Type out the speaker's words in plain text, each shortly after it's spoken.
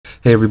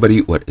Hey everybody,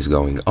 what is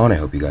going on? I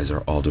hope you guys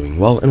are all doing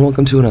well, and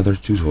welcome to another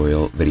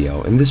tutorial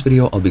video. In this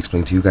video, I'll be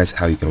explaining to you guys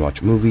how you can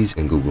watch movies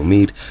in Google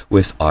Meet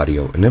with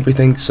audio and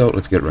everything, so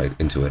let's get right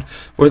into it.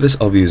 For this,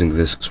 I'll be using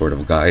this sort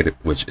of guide,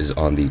 which is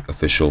on the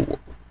official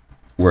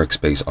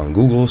workspace on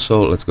Google,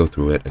 so let's go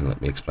through it and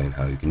let me explain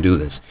how you can do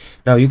this.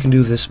 Now, you can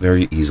do this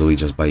very easily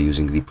just by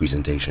using the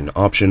presentation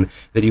option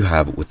that you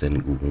have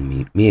within Google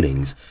Meet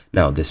meetings.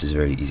 Now, this is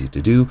very easy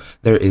to do.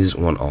 There is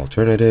one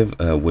alternative,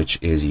 which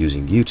is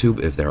using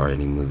YouTube if there are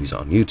any movies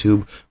on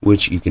YouTube,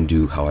 which you can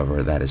do.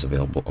 However, that is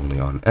available only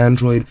on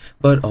Android,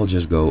 but I'll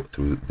just go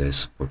through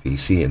this for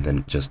PC and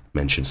then just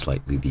mention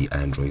slightly the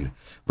Android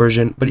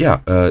version. But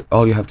yeah,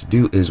 all you have to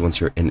do is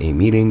once you're in a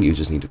meeting, you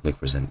just need to click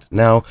present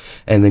now,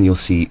 and then you'll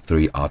see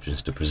three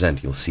options to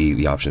present. You'll see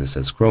the option that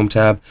says Chrome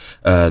tab,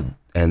 and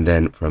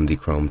then from the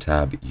Chrome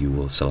tab, you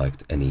will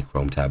select any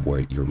Chrome tab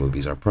where your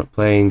movies are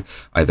playing,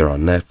 either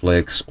on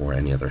Netflix or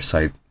any other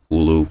site,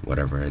 Hulu,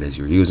 whatever it is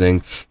you're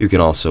using. You can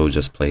also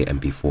just play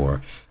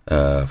MP4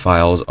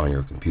 files on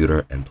your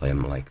computer and play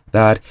them like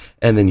that,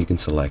 and then you can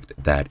select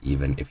that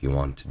even if you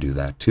want to do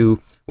that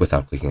too.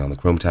 Without clicking on the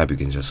Chrome tab, you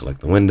can just select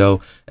the window,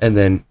 and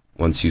then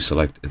once you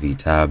select the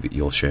tab,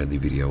 you'll share the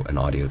video and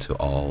audio to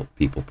all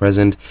people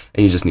present,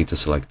 and you just need to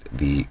select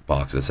the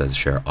box that says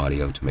share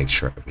audio to make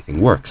sure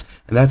everything works.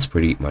 And that's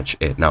pretty much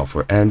it. Now,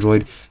 for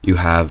Android, you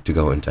have to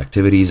go into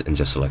activities and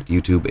just select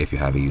YouTube if you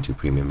have a YouTube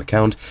Premium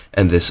account,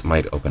 and this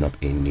might open up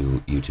a new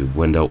YouTube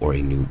window or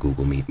a new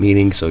Google Meet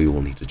meeting, so you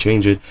will need to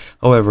change it.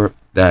 However,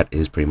 that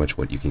is pretty much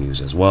what you can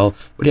use as well.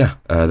 But yeah,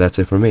 that's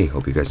it for me.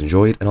 Hope you guys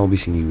enjoyed, and I'll be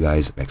seeing you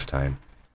guys next time.